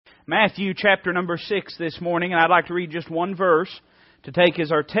Matthew chapter number 6 this morning, and I'd like to read just one verse to take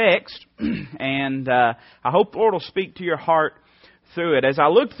as our text, and I hope the Lord will speak to your heart through it. As I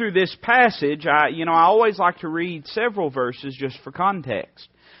look through this passage, I always like to read several verses just for context.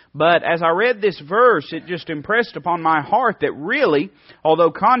 But as I read this verse, it just impressed upon my heart that really,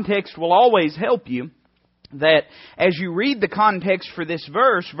 although context will always help you, that as you read the context for this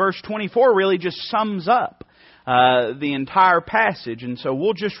verse, verse 24 really just sums up the entire passage. And so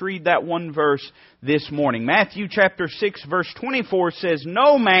we'll just read that one verse this morning. Matthew chapter 6 verse 24 says,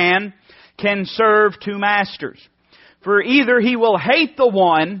 "No man can serve two masters, for either he will hate the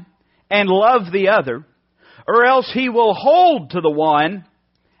one and love the other, or else he will hold to the one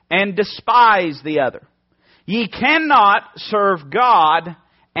and despise the other. Ye cannot serve God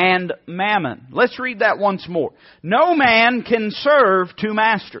and mammon." Let's read that once more. "No man can serve two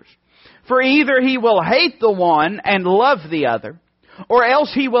masters. For either he will hate the one and love the other, or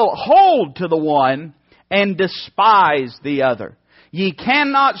else he will hold to the one and despise the other. Ye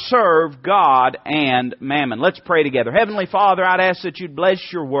cannot serve God and mammon." Let's pray together. Heavenly Father, I'd ask that you'd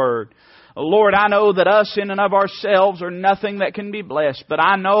bless your word. Lord, I know that us in and of ourselves are nothing that can be blessed, but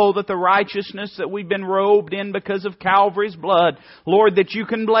I know that the righteousness that we've been robed in because of Calvary's blood, Lord, that you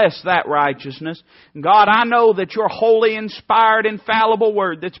can bless that righteousness. God, I know that your holy, inspired, infallible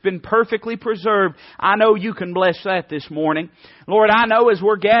word that's been perfectly preserved, I know you can bless that this morning. Lord, I know as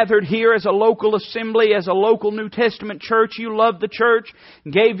we're gathered here as a local assembly, as a local New Testament church, you love the church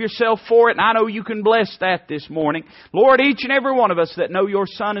and gave yourself for it, and I know you can bless that this morning. Lord, each and every one of us that know your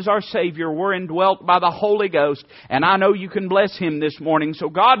Son is our Savior, we're indwelt by the Holy Ghost, and I know you can bless Him this morning. So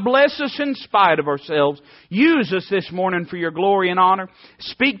God bless us in spite of ourselves. Use us this morning for your glory and honor.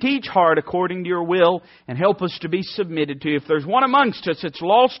 Speak to each heart according to your will, and help us to be submitted to you. If there's one amongst us that's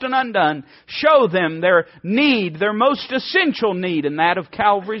lost and undone, show them their need, their most essential need, and that of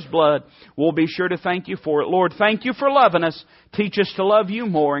Calvary's blood. We'll be sure to thank you for it. Lord, thank you for loving us. Teach us to love you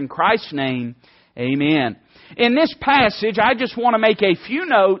more. In Christ's name, amen. In this passage, I just want to make a few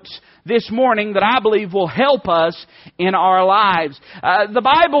notes this morning that I believe will help us in our lives. The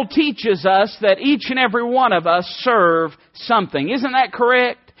Bible teaches us that each and every one of us serve something. Isn't that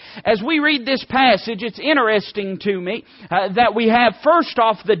correct? As we read this passage, it's interesting to me that we have first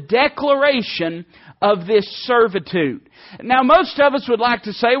off the declaration of this servitude. Now, most of us would like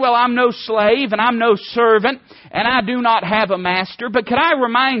to say, well, I'm no slave and I'm no servant and I do not have a master. But can I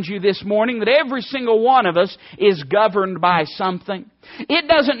remind you this morning that every single one of us is governed by something? It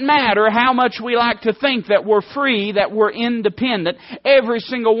doesn't matter how much we like to think that we're free, that we're independent. Every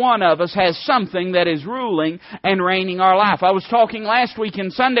single one of us has something that is ruling and reigning our life. I was talking last week in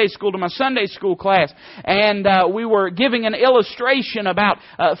Sunday school to my Sunday school class, and we were giving an illustration about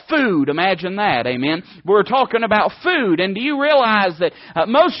food. Imagine that, amen? We were talking about food, and do you realize that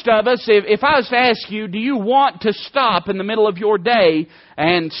most of us, if I was to ask you, do you want to stop in the middle of your day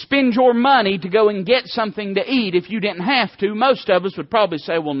and spend your money to go and get something to eat if you didn't have to? Most of us would probably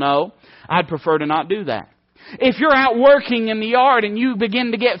say, well, no, I'd prefer to not do that. If you're out working in the yard and you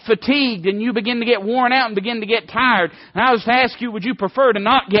begin to get fatigued and you begin to get worn out and begin to get tired, and I was to ask you, would you prefer to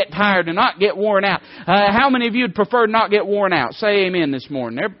not get tired and not get worn out? How many of you would prefer to not get worn out? Say amen this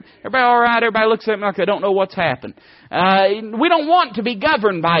morning. Everybody all right? Everybody looks at me like they don't know what's happened. We don't want to be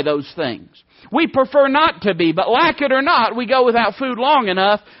governed by those things. We prefer not to be, but like it or not, we go without food long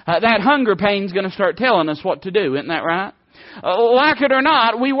enough, that hunger pain's going to start telling us what to do. Isn't that right? Like it or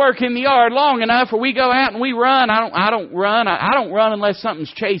not, we work in the yard long enough, or we go out and we run. I don't run. I don't run unless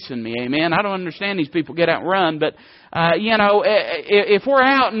something's chasing me. Amen. I don't understand these people get out and run, but if we're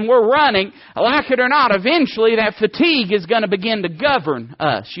out and we're running, like it or not, eventually that fatigue is going to begin to govern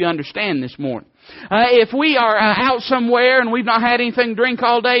us. You understand this morning? If we are out somewhere and we've not had anything to drink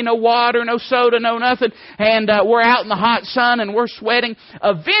all day, no water, no soda, no nothing, and we're out in the hot sun and we're sweating,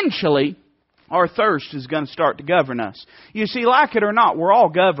 eventually our thirst is going to start to govern us. You see, like it or not, we're all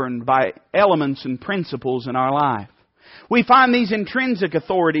governed by elements and principles in our life. We find these intrinsic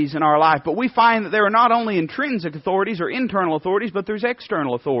authorities in our life, but we find that there are not only intrinsic authorities or internal authorities, but there's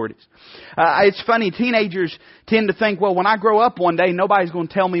external authorities. It's funny, teenagers tend to think, well, when I grow up one day, nobody's going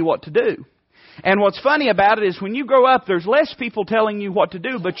to tell me what to do. And what's funny about it is when you grow up, there's less people telling you what to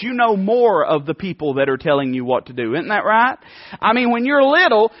do, but you know more of the people that are telling you what to do. Isn't that right? I mean, when you're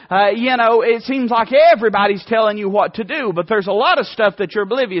little, it seems like everybody's telling you what to do, but there's a lot of stuff that you're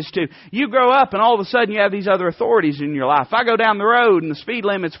oblivious to. You grow up and all of a sudden you have these other authorities in your life. If I go down the road and the speed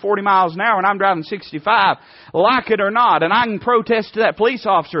limit's 40 miles an hour and I'm driving 65, like it or not, and I can protest to that police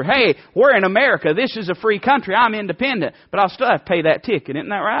officer, hey, we're in America, this is a free country, I'm independent, but I'll still have to pay that ticket. Isn't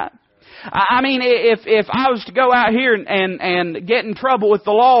that right? I mean, if I was to go out here and get in trouble with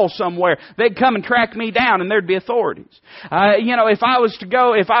the law somewhere, they'd come and track me down, and there'd be authorities. If I was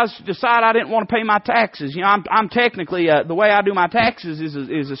to decide I didn't want to pay my taxes, I'm technically the way I do my taxes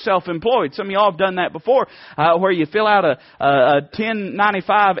is a self-employed. Some of y'all have done that before, where you fill out a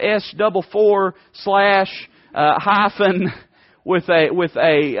 1095 S44/ hyphen with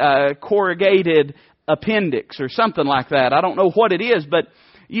a corrugated appendix or something like that. I don't know what it is, but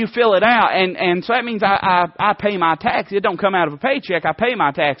you fill it out, and so that means I pay my taxes. It don't come out of a paycheck. I pay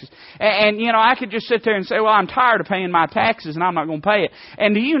my taxes. And I could just sit there and say, well, I'm tired of paying my taxes, and I'm not going to pay it.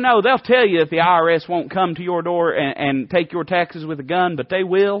 And do you know, they'll tell you that the IRS won't come to your door and take your taxes with a gun, but they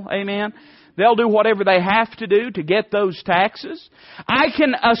will. Amen? They'll do whatever they have to do to get those taxes. I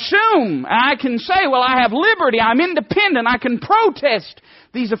can assume, I can say, well, I have liberty, I'm independent, I can protest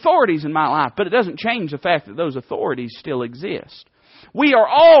these authorities in my life. But it doesn't change the fact that those authorities still exist. We are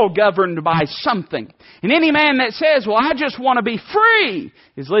all governed by something. And any man that says, well, I just want to be free,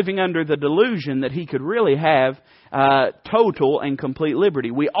 is living under the delusion that he could really have total and complete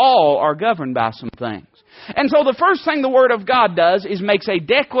liberty. We all are governed by some things. And so the first thing the Word of God does is makes a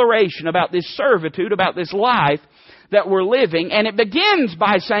declaration about this servitude, about this life that we're living. And it begins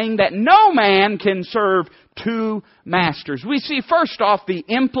by saying that no man can serve two masters. We see first off the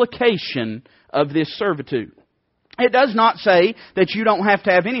implication of this servitude. It does not say that you don't have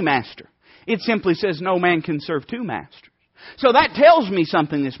to have any master. It simply says no man can serve two masters. So that tells me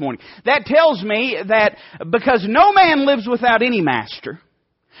something this morning. That tells me that because no man lives without any master,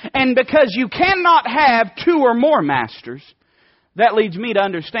 and because you cannot have two or more masters, that leads me to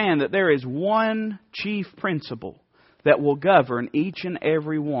understand that there is one chief principle that will govern each and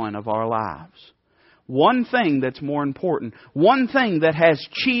every one of our lives. One thing that's more important. One thing that has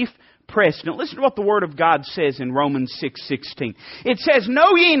chief precedent. Listen to what the Word of God says in Romans 6:16. It says,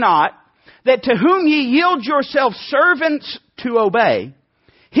 know ye not that to whom ye yield yourselves servants to obey,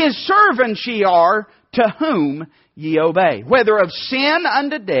 his servants ye are to whom ye obey, whether of sin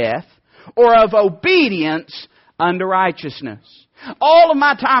unto death or of obedience unto righteousness. All of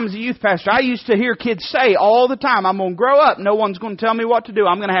my time as a youth pastor, I used to hear kids say all the time, I'm going to grow up. No one's going to tell me what to do.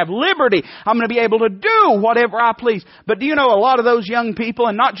 I'm going to have liberty. I'm going to be able to do whatever I please. But do you know a lot of those young people,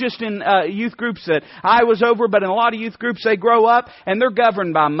 and not just in youth groups that I was over, but in a lot of youth groups, they grow up and they're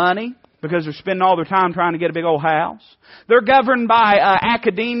governed by money because they're spending all their time trying to get a big old house. They're governed by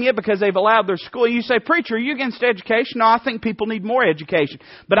academia because they've allowed their school. You say, preacher, are you against education? No, I think people need more education.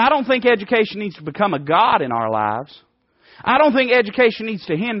 But I don't think education needs to become a god in our lives. I don't think education needs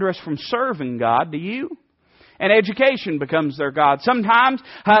to hinder us from serving God. Do you? And education becomes their god. Sometimes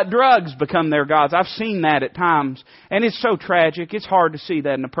drugs become their gods. I've seen that at times. And it's so tragic. It's hard to see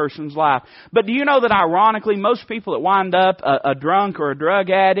that in a person's life. But do you know that ironically, most people that wind up a drunk or a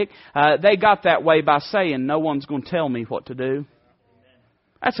drug addict, they got that way by saying, no one's going to tell me what to do.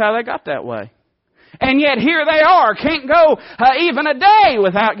 That's how they got that way. And yet here they are, can't go even a day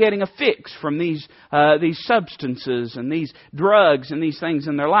without getting a fix from these substances and these drugs and these things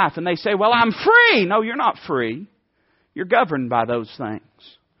in their life. And they say, well, I'm free. No, you're not free. You're governed by those things.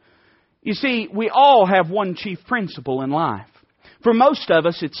 You see, we all have one chief principle in life. For most of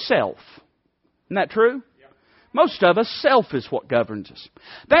us, it's self. Isn't that true? Yeah. Most of us, self is what governs us.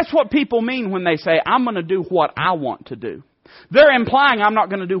 That's what people mean when they say, I'm going to do what I want to do. They're implying I'm not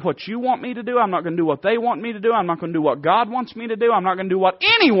going to do what you want me to do. I'm not going to do what they want me to do. I'm not going to do what God wants me to do. I'm not going to do what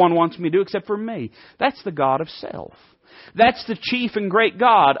anyone wants me to do except for me. That's the God of self. That's the chief and great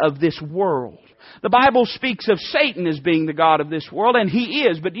God of this world. The Bible speaks of Satan as being the God of this world, and he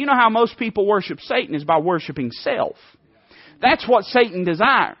is. But do you know how most people worship Satan is by worshiping self? That's what Satan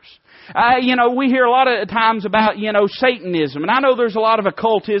desires. We hear a lot of times about, Satanism. And I know there's a lot of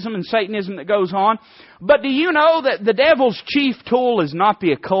occultism and Satanism that goes on. But do you know that the devil's chief tool is not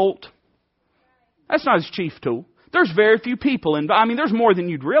the occult? That's not his chief tool. There's very few people involved. There's more than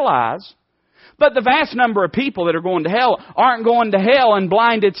you'd realize. But the vast number of people that are going to hell aren't going to hell and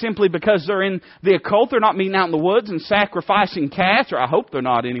blinded simply because they're in the occult. They're not meeting out in the woods and sacrificing cats, or I hope they're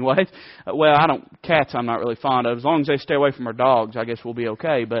not anyway. Cats I'm not really fond of. As long as they stay away from our dogs, I guess we'll be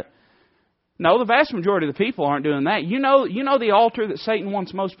okay. But no, the vast majority of the people aren't doing that. You know the altar that Satan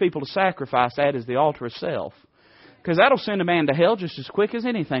wants most people to sacrifice at is the altar of self. Because that'll send a man to hell just as quick as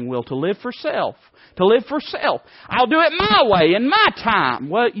anything will, to live for self. To live for self. I'll do it my way, in my time.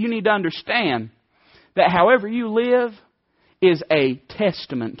 Well, you need to understand that however you live is a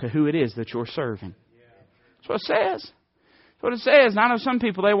testament to who it is that you're serving. That's what it says. That's what it says. And I know some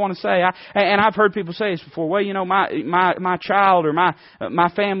people, they want to say, and I've heard people say this before, my child or my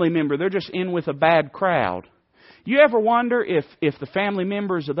family member, they're just in with a bad crowd. You ever wonder if the family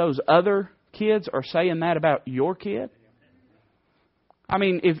members of those other kids are saying that about your kid? I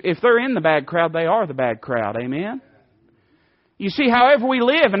mean, if they're in the bad crowd, they are the bad crowd. Amen? You see, however we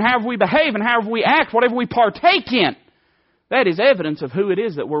live and however we behave and however we act, whatever we partake in, that is evidence of who it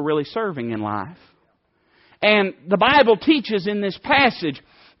is that we're really serving in life. And the Bible teaches in this passage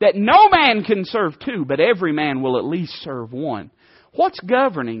that no man can serve two, but every man will at least serve one. What's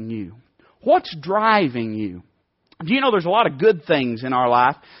governing you? What's driving you? Do you know there's a lot of good things in our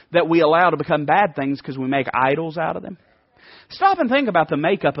life that we allow to become bad things because we make idols out of them? Stop and think about the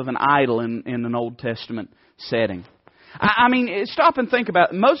makeup of an idol in an Old Testament setting. I mean, stop and think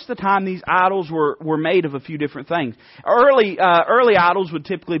about it. Most of the time these idols were made of a few different things. Early idols would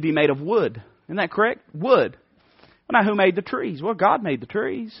typically be made of wood. Isn't that correct? Wood. Well, now who made the trees? Well, God made the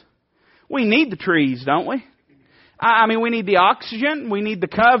trees. We need the trees, don't we? I mean, we need the oxygen. We need the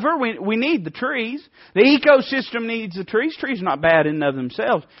cover. We need the trees. The ecosystem needs the trees. Trees are not bad in and of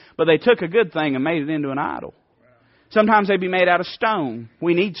themselves, but they took a good thing and made it into an idol. Sometimes they'd be made out of stone.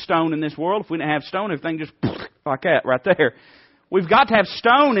 We need stone in this world. If we didn't have stone, everything just like that right there. We've got to have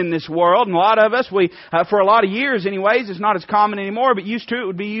stone in this world, and a lot of us, for a lot of years anyways, it's not as common anymore, but used to it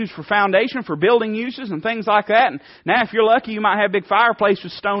would be used for foundation, for building uses and things like that. And now if you're lucky, you might have a big fireplace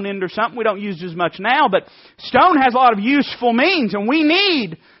with stone in it or something. We don't use it as much now, but stone has a lot of useful means, and we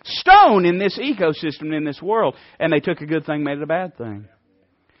need stone in this ecosystem, in this world. And they took a good thing, made it a bad thing.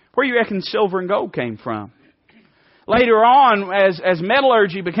 Where do you reckon silver and gold came from? Later on, as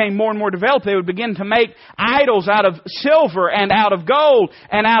metallurgy became more and more developed, they would begin to make idols out of silver and out of gold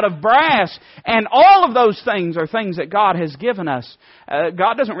and out of brass. And all of those things are things that God has given us.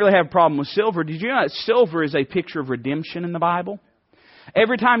 God doesn't really have a problem with silver. Did you know that silver is a picture of redemption in the Bible?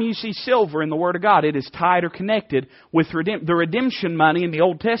 Every time you see silver in the Word of God, it is tied or connected with the redemption money in the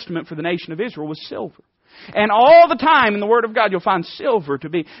Old Testament for the nation of Israel was silver. And all the time in the Word of God, you'll find silver to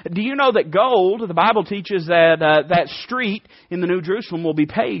be. Do you know that gold, the Bible teaches that that street in the New Jerusalem will be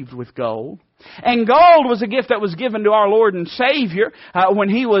paved with gold. And gold was a gift that was given to our Lord and Savior when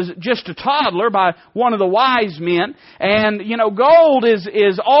He was just a toddler by one of the wise men. And, you know, gold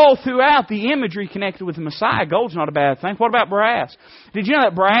is all throughout the imagery connected with the Messiah. Gold's not a bad thing. What about brass? Did you know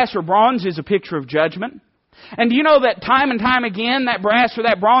that brass or bronze is a picture of judgment? And do you know that time and time again that brass or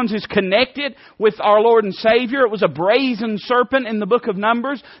that bronze is connected with our Lord and Savior? It was a brazen serpent in the book of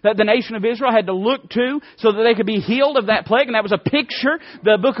Numbers that the nation of Israel had to look to so that they could be healed of that plague. And that was a picture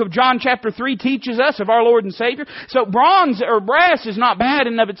the book of John chapter 3 teaches us of our Lord and Savior. So bronze or brass is not bad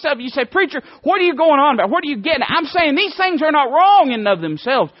in and of itself. You say, preacher, what are you going on about? What are you getting? I'm saying these things are not wrong in and of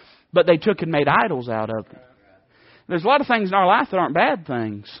themselves, but they took and made idols out of them. There's a lot of things in our life that aren't bad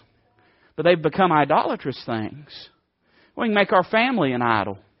things, but they've become idolatrous things. We can make our family an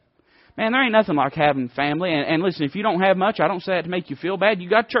idol. Man, there ain't nothing like having family. And listen, if you don't have much, I don't say that to make you feel bad. You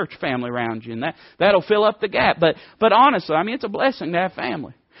got church family around you, and that'll fill up the gap. But honestly, I mean, it's a blessing to have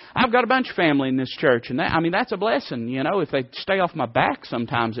family. I've got a bunch of family in this church, and that's a blessing. You know, if they stay off my back,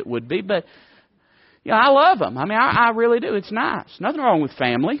 sometimes it would be. But you know, I love them. I mean, I really do. It's nice. Nothing wrong with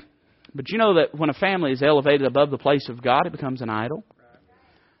family. But you know that when a family is elevated above the place of God, it becomes an idol.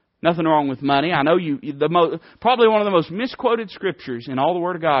 Nothing wrong with money. I know probably one of the most misquoted scriptures in all the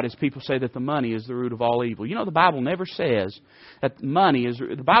Word of God is people say that the money is the root of all evil. You know, the Bible never says that money is.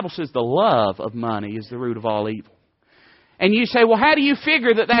 The Bible says the love of money is the root of all evil. And you say, well, how do you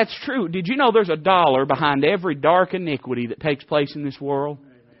figure that that's true? Did you know there's a dollar behind every dark iniquity that takes place in this world?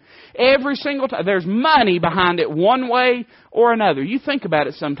 Every single time. There's money behind it one way or another. You think about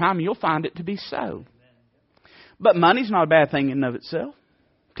it sometime and you'll find it to be so. But money's not a bad thing in and of itself.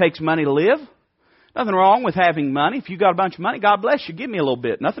 Takes money to live. Nothing wrong with having money. If you got a bunch of money, God bless you. Give me a little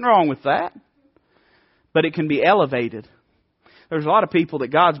bit. Nothing wrong with that. But it can be elevated. There's a lot of people that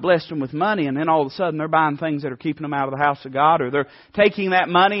God's blessed them with money, and then all of a sudden they're buying things that are keeping them out of the house of God, or they're taking that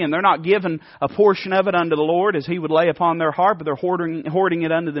money and they're not giving a portion of it unto the Lord as He would lay upon their heart, but they're hoarding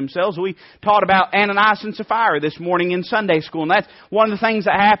it unto themselves. We taught about Ananias and Sapphira this morning in Sunday school, and that's one of the things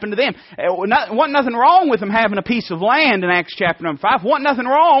that happened to them. Wasn't nothing wrong with them having a piece of land in Acts chapter number 5. Wasn't nothing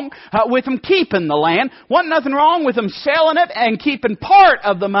wrong with them keeping the land. Wasn't nothing wrong with them selling it and keeping part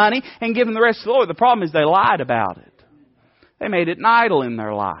of the money and giving the rest to the Lord. The problem is they lied about it. They made it an idol in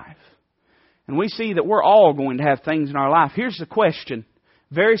their life. And we see that we're all going to have things in our life. Here's the question,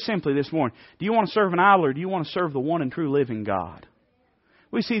 very simply this morning. Do you want to serve an idol, or do you want to serve the one and true living God?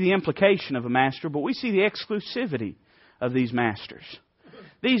 We see the implication of a master, but we see the exclusivity of these masters.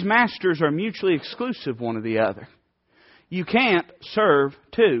 These masters are mutually exclusive one of the other. You can't serve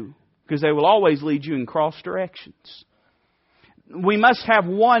two, because they will always lead you in cross directions. We must have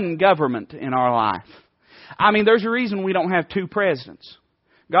one government in our life. I mean, there's a reason we don't have two presidents.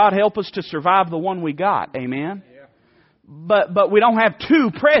 God help us to survive the one we got. Amen? But we don't have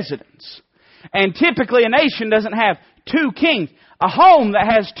two presidents. And typically a nation doesn't have two kings. A home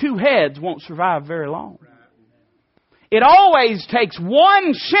that has two heads won't survive very long. It always takes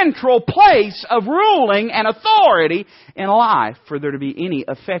one central place of ruling and authority in life for there to be any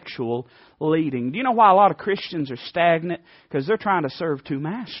effectual leading. Do you know why a lot of Christians are stagnant? Because they're trying to serve two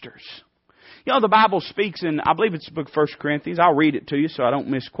masters. You know, the Bible speaks in, I believe it's the book of 1 Corinthians. I'll read it to you so I don't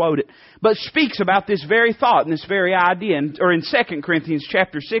misquote it. But speaks about this very thought and this very idea. Or in 2 Corinthians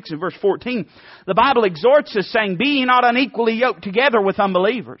chapter 6 and verse 14, the Bible exhorts us saying, "Be ye not unequally yoked together with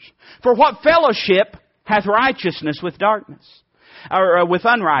unbelievers. For what fellowship hath righteousness with darkness? Or with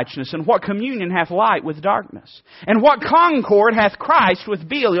unrighteousness? And what communion hath light with darkness? And what concord hath Christ with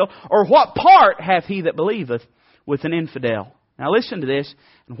Belial? Or what part hath he that believeth with an infidel?" Now listen to this.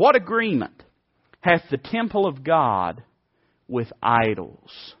 "And what agreement hath the temple of God with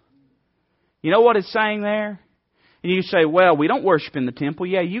idols?" You know what it's saying there? And you say, "Well, we don't worship in the temple."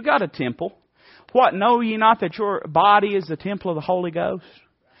 Yeah, you got a temple. "What, know ye not that your body is the temple of the Holy Ghost?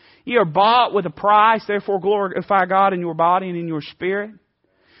 Ye are bought with a price, therefore glorify God in your body and in your spirit."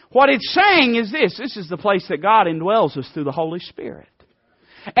 What it's saying is this. This is the place that God indwells us through the Holy Spirit.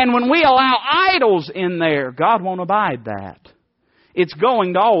 And when we allow idols in there, God won't abide that. It's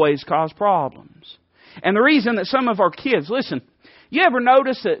going to always cause problems. And the reason that some of our kids, listen, you ever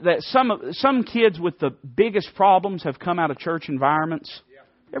notice that some kids with the biggest problems have come out of church environments?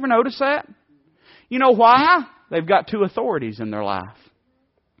 You ever notice that? You know why? They've got two authorities in their life.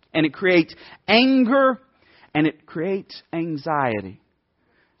 And it creates anger and it creates anxiety.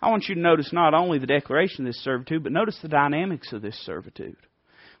 I want you to notice not only the declaration of this servitude, but notice the dynamics of this servitude.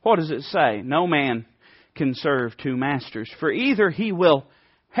 What does it say? "No man can serve two masters, for either he will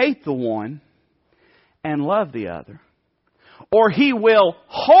hate the one and love the other, or he will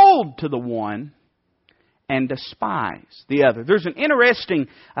hold to the one and despise the other." There's an interesting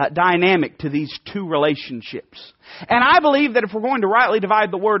dynamic to these two relationships. And I believe that if we're going to rightly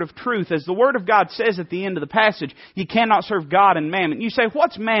divide the word of truth, as the Word of God says at the end of the passage, you cannot serve God and mammon. You say,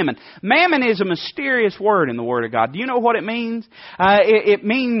 what's mammon? Mammon is a mysterious word in the Word of God. Do you know what it means? It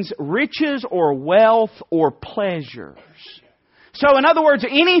means riches or wealth or pleasures. So in other words,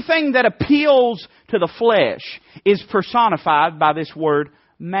 anything that appeals to the flesh is personified by this word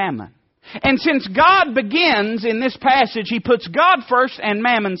mammon. And since God begins in this passage, He puts God first and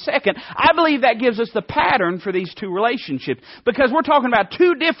mammon second. I believe that gives us the pattern for these two relationships. Because we're talking about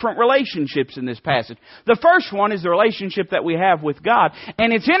two different relationships in this passage. The first one is the relationship that we have with God.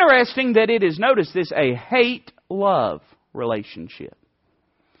 And it's interesting that it is, notice this, a hate-love relationship.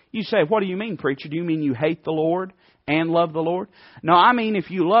 You say, what do you mean, preacher? Do you mean you hate the Lord and love the Lord? No, I mean if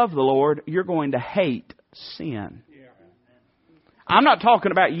you love the Lord, you're going to hate sin. I'm not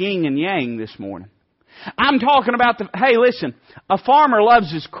talking about yin and yang this morning. I'm talking about hey, listen, a farmer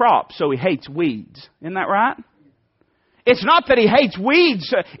loves his crop, so he hates weeds. Isn't that right? It's not that he hates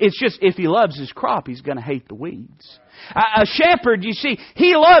weeds. It's just if he loves his crop, he's going to hate the weeds. A shepherd, you see,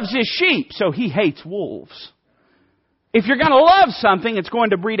 he loves his sheep, so he hates wolves. If you're going to love something, it's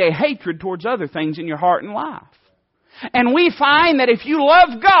going to breed a hatred towards other things in your heart and life. And we find that if you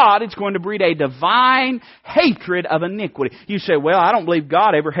love God, it's going to breed a divine hatred of iniquity. You say, well, I don't believe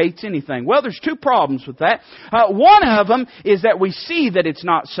God ever hates anything. Well, there's two problems with that. One of them is that we see that it's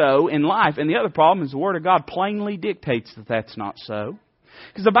not so in life. And the other problem is the Word of God plainly dictates that that's not so.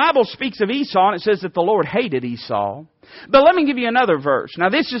 Because the Bible speaks of Esau and it says that the Lord hated Esau. But let me give you another verse. Now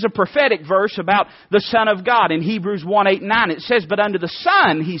this is a prophetic verse about the Son of God in Hebrews 1:8-9. It says, but unto the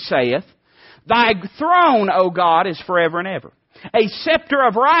Son, He saith, Thy throne, O God, is forever and ever. A scepter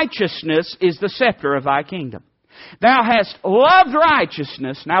of righteousness is the scepter of Thy kingdom. Thou hast loved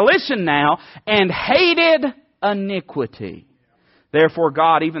righteousness, now listen now, and hated iniquity. Therefore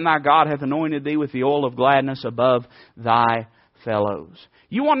God, even Thy God, hath anointed Thee with the oil of gladness above Thy fellows.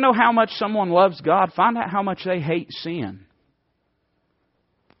 You want to know how much someone loves God? Find out how much they hate sin.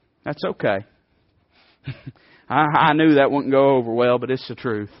 That's okay. I knew that wouldn't go over well, but it's the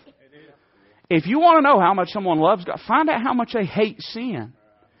truth. If you want to know how much someone loves God, find out how much they hate sin.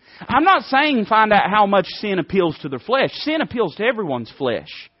 I'm not saying find out how much sin appeals to their flesh. Sin appeals to everyone's flesh.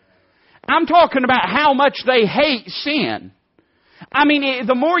 I'm talking about how much they hate sin. I mean,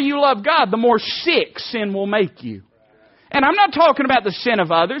 the more you love God, the more sick sin will make you. And I'm not talking about the sin of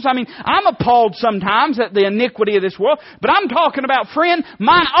others. I mean, I'm appalled sometimes at the iniquity of this world. But I'm talking about, friend,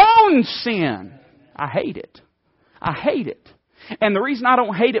 my own sin. I hate it. I hate it. And the reason I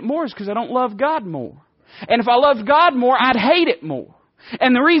don't hate it more is because I don't love God more. And if I loved God more, I'd hate it more.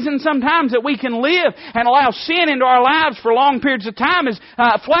 And the reason sometimes that we can live and allow sin into our lives for long periods of time is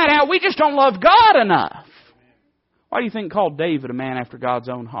flat out, we just don't love God enough. Why do you think it called David a man after God's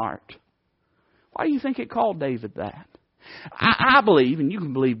own heart? Why do you think it called David that? I believe, and you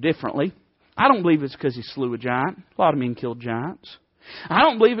can believe differently, I don't believe it's because he slew a giant. A lot of men killed giants. I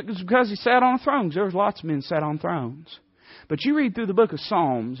don't believe it was because he sat on a throne, because there was lots of men sat on thrones. But you read through the book of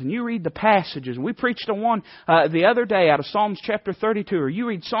Psalms, and you read the passages, and we preached on one the other day out of Psalms chapter 32, or you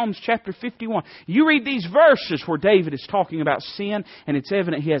read Psalms chapter 51. You read these verses where David is talking about sin, and it's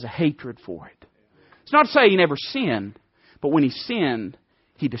evident he has a hatred for it. It's not to say he never sinned, but when he sinned,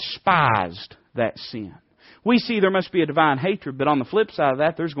 he despised that sin. We see there must be a divine hatred, but on the flip side of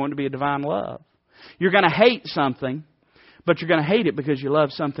that, there's going to be a divine love. You're going to hate something, but you're going to hate it because you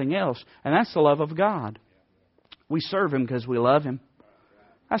love something else, and that's the love of God. We serve Him because we love Him.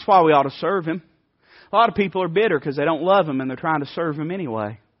 That's why we ought to serve Him. A lot of people are bitter because they don't love Him and they're trying to serve Him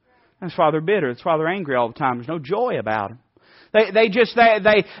anyway. That's why they're bitter. That's why they're angry all the time. There's no joy about Him.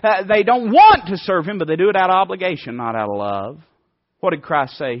 They don't want to serve Him, but they do it out of obligation, not out of love. What did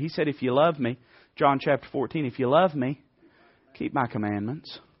Christ say? He said, if you love me, John chapter 14, if you love me, keep my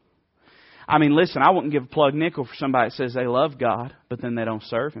commandments. I mean, listen, I wouldn't give a plug nickel for somebody that says they love God, but then they don't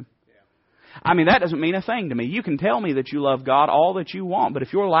serve Him. I mean, that doesn't mean a thing to me. You can tell me that you love God all that you want, but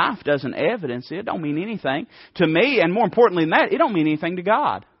if your life doesn't evidence it, it don't mean anything to me. And more importantly than that, it don't mean anything to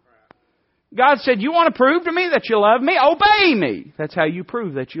God. God said, you want to prove to me that you love me? Obey me. That's how you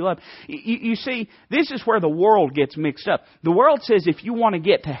prove that you love me. You see, this is where the world gets mixed up. The world says if you want to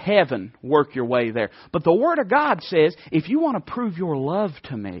get to heaven, work your way there. But the Word of God says, if you want to prove your love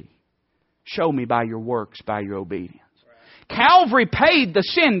to me, show me by your works, by your obedience. Calvary paid the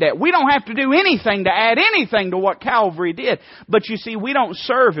sin debt. We don't have to do anything to add anything to what Calvary did. But you see, we don't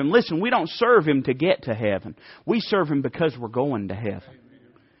serve Him. Listen, we don't serve Him to get to heaven. We serve Him because we're going to heaven.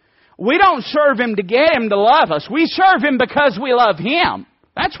 We don't serve Him to get Him to love us. We serve Him because we love Him.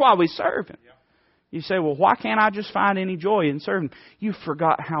 That's why we serve Him. You say, well, why can't I just find any joy in serving Him? You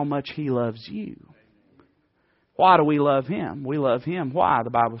forgot how much He loves you. Why do we love Him? We love Him. Why? The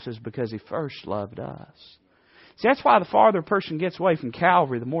Bible says because He first loved us. See, that's why the farther a person gets away from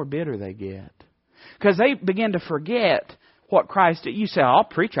Calvary, the more bitter they get. Because they begin to forget what Christ did. You say, oh,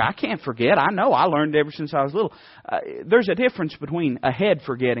 preacher, I can't forget. I know. I learned it ever since I was little. There's a difference between a head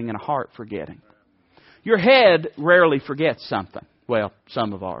forgetting and a heart forgetting. Your head rarely forgets something. Well,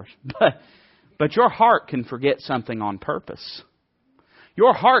 some of ours. But your heart can forget something on purpose.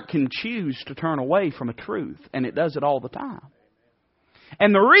 Your heart can choose to turn away from a truth, and it does it all the time.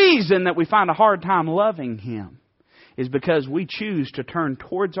 And the reason that we find a hard time loving Him is because we choose to turn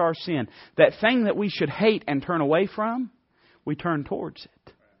towards our sin. That thing that we should hate and turn away from, we turn towards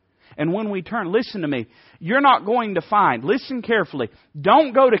it. And when we turn, listen to me, you're not going to find, listen carefully,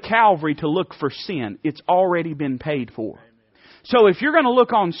 don't go to Calvary to look for sin. It's already been paid for. So if you're going to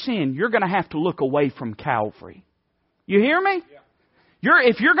look on sin, you're going to have to look away from Calvary. You hear me?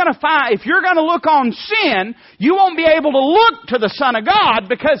 If you're going to look on sin, you won't be able to look to the Son of God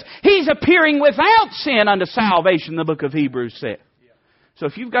because He's appearing without sin unto salvation, the book of Hebrews said. So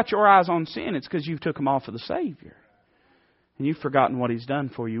if you've got your eyes on sin, it's because you've took them off of the Savior. And you've forgotten what He's done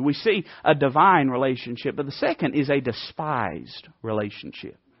for you. We see a divine relationship, but the second is a despised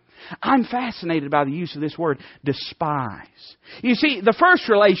relationship. I'm fascinated by the use of this word, despise. You see, the first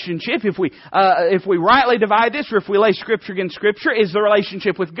relationship, if we rightly divide this, or if we lay Scripture against Scripture, is the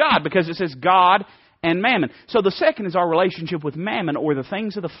relationship with God, because it says God and mammon. So the second is our relationship with mammon, or the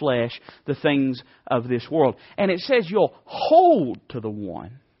things of the flesh, the things of this world. And it says you'll hold to the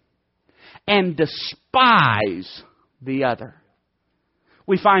one and despise the other.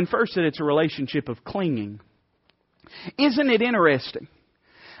 We find first that it's a relationship of clinging. Isn't it interesting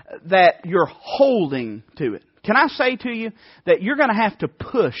that you're holding to it? Can I say to you that you're going to have to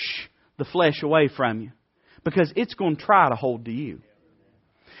push the flesh away from you because it's going to try to hold to you.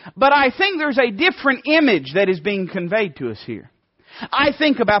 But I think there's a different image that is being conveyed to us here. I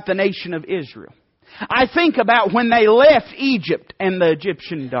think about the nation of Israel. I think about when they left Egypt and the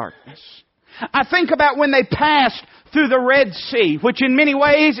Egyptian darkness. I think about when they passed through the Red Sea, which in many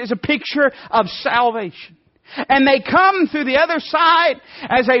ways is a picture of salvation. And they come through the other side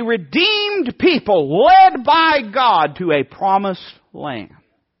as a redeemed people led by God to a promised land.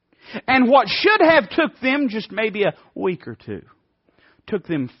 And what should have took them just maybe a week or two, took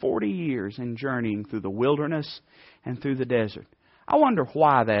them 40 years in journeying through the wilderness and through the desert. I wonder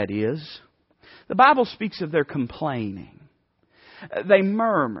why that is. The Bible speaks of their complaining. They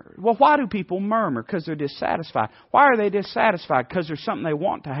murmured. Well, why do people murmur? Because they're dissatisfied. Why are they dissatisfied? Because there's something they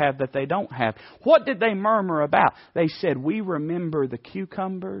want to have that they don't have. What did they murmur about? They said, we remember the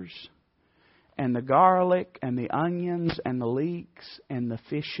cucumbers and the garlic and the onions and the leeks and the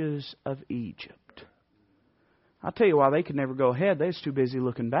fishes of Egypt. I'll tell you why they could never go ahead. They was too busy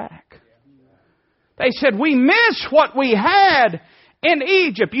looking back. They said, we miss what we had in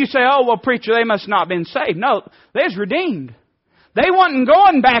Egypt. You say, oh, well, preacher, they must not have been saved. No, they was redeemed. They wasn't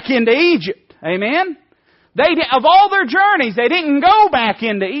going back into Egypt. Amen? Of all their journeys, they didn't go back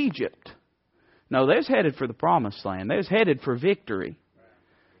into Egypt. No, they was headed for the promised land. They was headed for victory.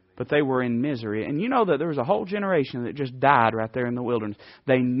 But they were in misery. And you know that there was a whole generation that just died right there in the wilderness.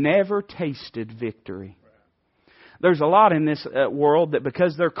 They never tasted victory. There's a lot in this world that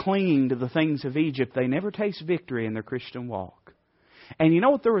because they're clinging to the things of Egypt, they never taste victory in their Christian walk. And you know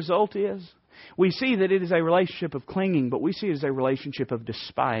what the result is? We see that it is a relationship of clinging, but we see it as a relationship of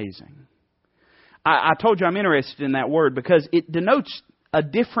despising. I told you I'm interested in that word because it denotes a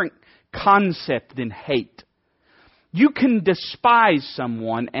different concept than hate. You can despise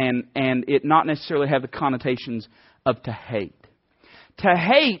someone and it not necessarily have the connotations of to hate. To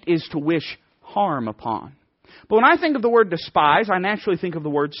hate is to wish harm upon. But when I think of the word despise, I naturally think of the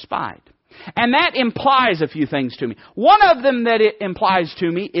word spite. And that implies a few things to me. One of them that it implies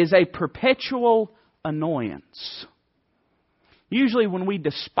to me is a perpetual annoyance. Usually when we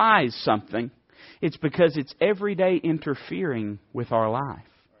despise something, it's because it's every day interfering with our life.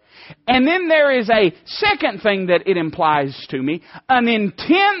 And then there is a second thing that it implies to me, an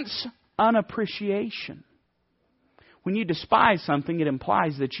intense unappreciation. When you despise something, it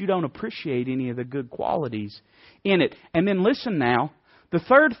implies that you don't appreciate any of the good qualities in it. And then listen now, the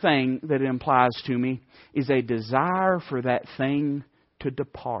third thing that it implies to me is a desire for that thing to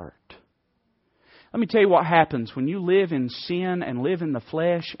depart. Let me tell you what happens when you live in sin and live in the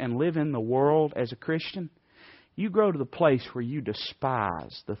flesh and live in the world as a Christian. You grow to the place where you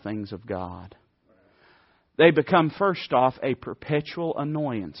despise the things of God. They become, first off, a perpetual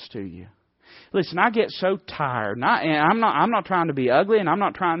annoyance to you. Listen, I get so tired. And I'm not trying to be ugly, and I'm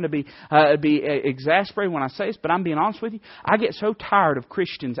not trying to be exasperated when I say this, but I'm being honest with you. I get so tired of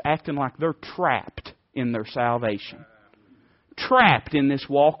Christians acting like they're trapped in their salvation. Trapped in this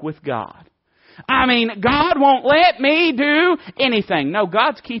walk with God. I mean, God won't let me do anything. No,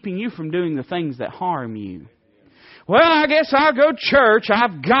 God's keeping you from doing the things that harm you. Well, I guess I'll go to church.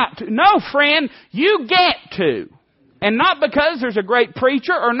 I've got to. No, friend, you get to. And not because there's a great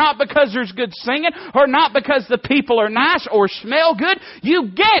preacher, or not because there's good singing, or not because the people are nice or smell good.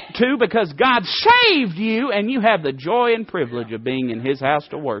 You get to because God saved you and you have the joy and privilege of being in His house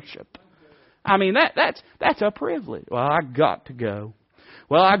to worship. I mean, that's a privilege. Well, I got to go.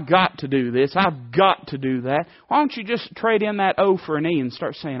 Well, I got to do this. I've got to do that. Why don't you just trade in that O for an E and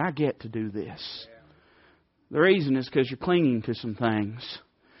start saying, I get to do this. The reason is because you're clinging to some things.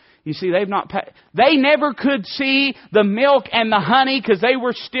 You see, they never could see the milk and the honey because they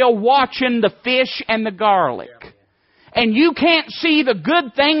were still watching the fish and the garlic. And you can't see the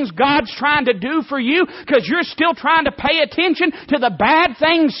good things God's trying to do for you because you're still trying to pay attention to the bad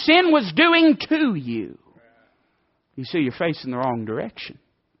things sin was doing to you. You see, you're facing the wrong direction.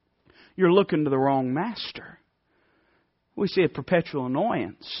 You're looking to the wrong master. We see a perpetual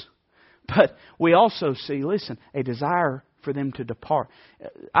annoyance. But we also see, listen, a desire for them to depart.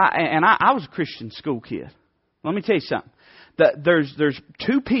 I was a Christian school kid. Let me tell you something. There's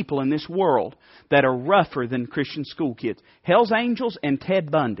two people in this world that are rougher than Christian school kids. Hell's Angels and Ted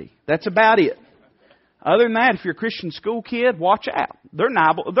Bundy. That's about it. Other than that, if you're a Christian school kid, watch out. They're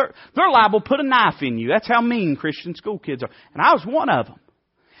liable to put a knife in you. That's how mean Christian school kids are. And I was one of them.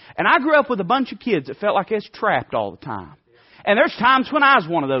 And I grew up with a bunch of kids that felt like they was trapped all the time. And there's times when I was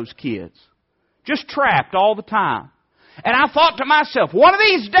one of those kids. Just trapped all the time. And I thought to myself, one of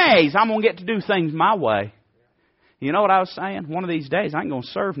these days I'm going to get to do things my way. You know what I was saying? One of these days I ain't going to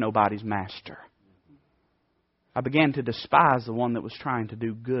serve nobody's master. I began to despise the one that was trying to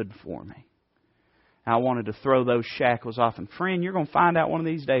do good for me. I wanted to throw those shackles off. And friend, you're going to find out one of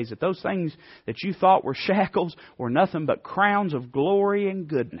these days that those things that you thought were shackles were nothing but crowns of glory and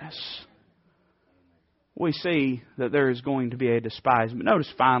goodness. We see that there is going to be a despisement.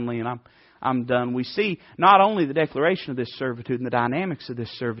 Notice finally, and I'm done, we see not only the declaration of this servitude and the dynamics of this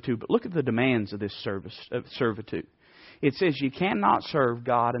servitude, but look at the demands of this servitude. It says you cannot serve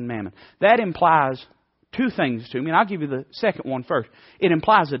God and mammon. That implies two things to me, and I'll give you the second one first. It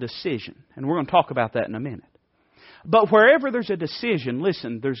implies a decision, and we're going to talk about that in a minute. But wherever there's a decision,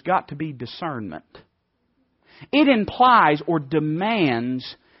 listen, there's got to be discernment. It implies or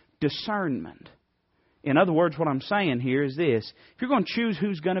demands discernment. In other words, what I'm saying here is this. If you're going to choose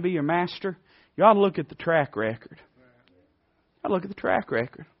who's going to be your master, you ought to look at the track record. You ought to look at the track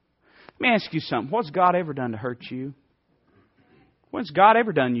record. Let me ask you something. What's God ever done to hurt you? When's God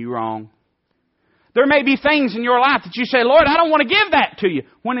ever done you wrong? There may be things in your life that you say, Lord, I don't want to give that to you.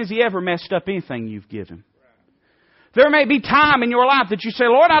 When has He ever messed up anything you've given? There may be time in your life that you say,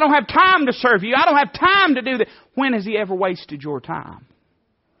 Lord, I don't have time to serve you. I don't have time to do that. When has He ever wasted your time?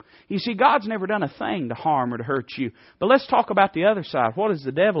 You see, God's never done a thing to harm or to hurt you. But let's talk about the other side. What has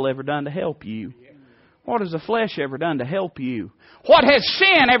the devil ever done to help you? What has the flesh ever done to help you? What has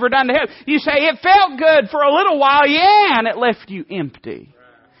sin ever done to help? You say, it felt good for a little while, yeah, and it left you empty.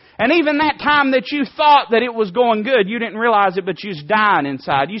 And even that time that you thought that it was going good, you didn't realize it, but you was dying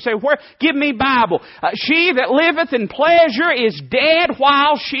inside. You say, "Where? Give me Bible. She that liveth in pleasure is dead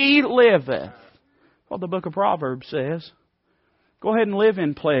while she liveth." Well, the book of Proverbs says. Go ahead and live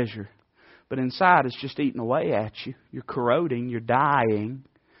in pleasure. But inside it's just eating away at you. You're corroding. You're dying.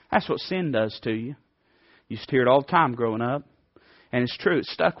 That's what sin does to you. You used to hear it all the time growing up. And it's true. It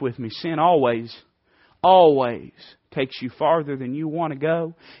stuck with me. Sin always takes you farther than you want to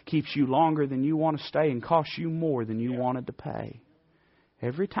go, keeps you longer than you want to stay, and costs you more than you wanted to pay.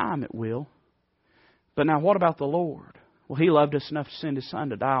 Every time it will. But now what about the Lord? Well, He loved us enough to send His Son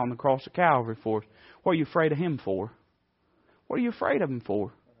to die on the cross of Calvary for us. What are you afraid of Him for? What are you afraid of Him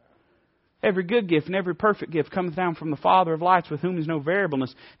for? Every good gift and every perfect gift cometh down from the Father of lights, with whom is no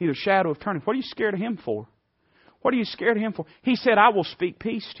variableness, neither shadow of turning. What are you scared of Him for? What are you scared of Him for? He said, I will speak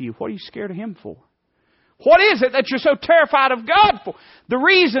peace to you. What are you scared of Him for? What is it that you're so terrified of God for? The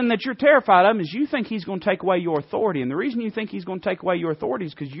reason that you're terrified of Him is you think He's going to take away your authority. And the reason you think He's going to take away your authority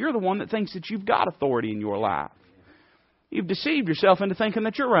is because you're the one that thinks that you've got authority in your life. You've deceived yourself into thinking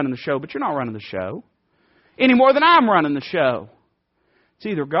that you're running the show, but you're not running the show. Any more than I'm running the show. It's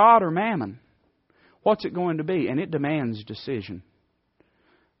either God or mammon. What's it going to be? And it demands decision.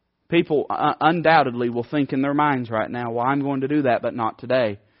 People undoubtedly will think in their minds right now, well, I'm going to do that, but not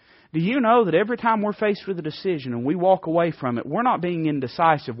today. Do you know that every time we're faced with a decision and we walk away from it, we're not being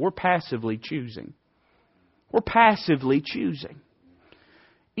indecisive, we're passively choosing. We're passively choosing.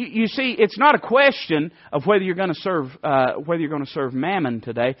 You see, it's not a question of whether you're going to serve mammon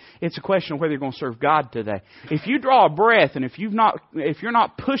today. It's a question of whether you're going to serve God today. If you draw a breath and if you're not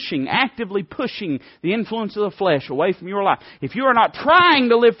actively pushing the influence of the flesh away from your life, if you are not trying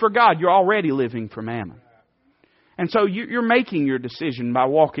to live for God, you're already living for mammon. And so you're making your decision by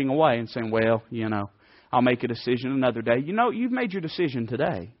walking away and saying, well, I'll make a decision another day. You've made your decision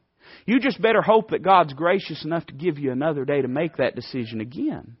today. You just better hope that God's gracious enough to give you another day to make that decision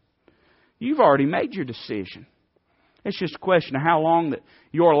again. You've already made your decision. It's just a question of how long that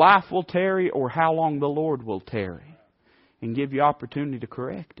your life will tarry or how long the Lord will tarry and give you opportunity to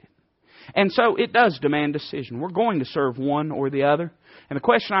correct it. And so it does demand decision. We're going to serve one or the other. And the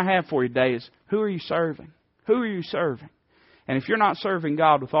question I have for you today is, who are you serving? Who are you serving? And if you're not serving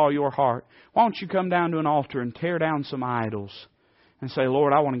God with all your heart, why don't you come down to an altar and tear down some idols and say,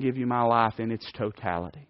 Lord, I want to give you my life in its totality.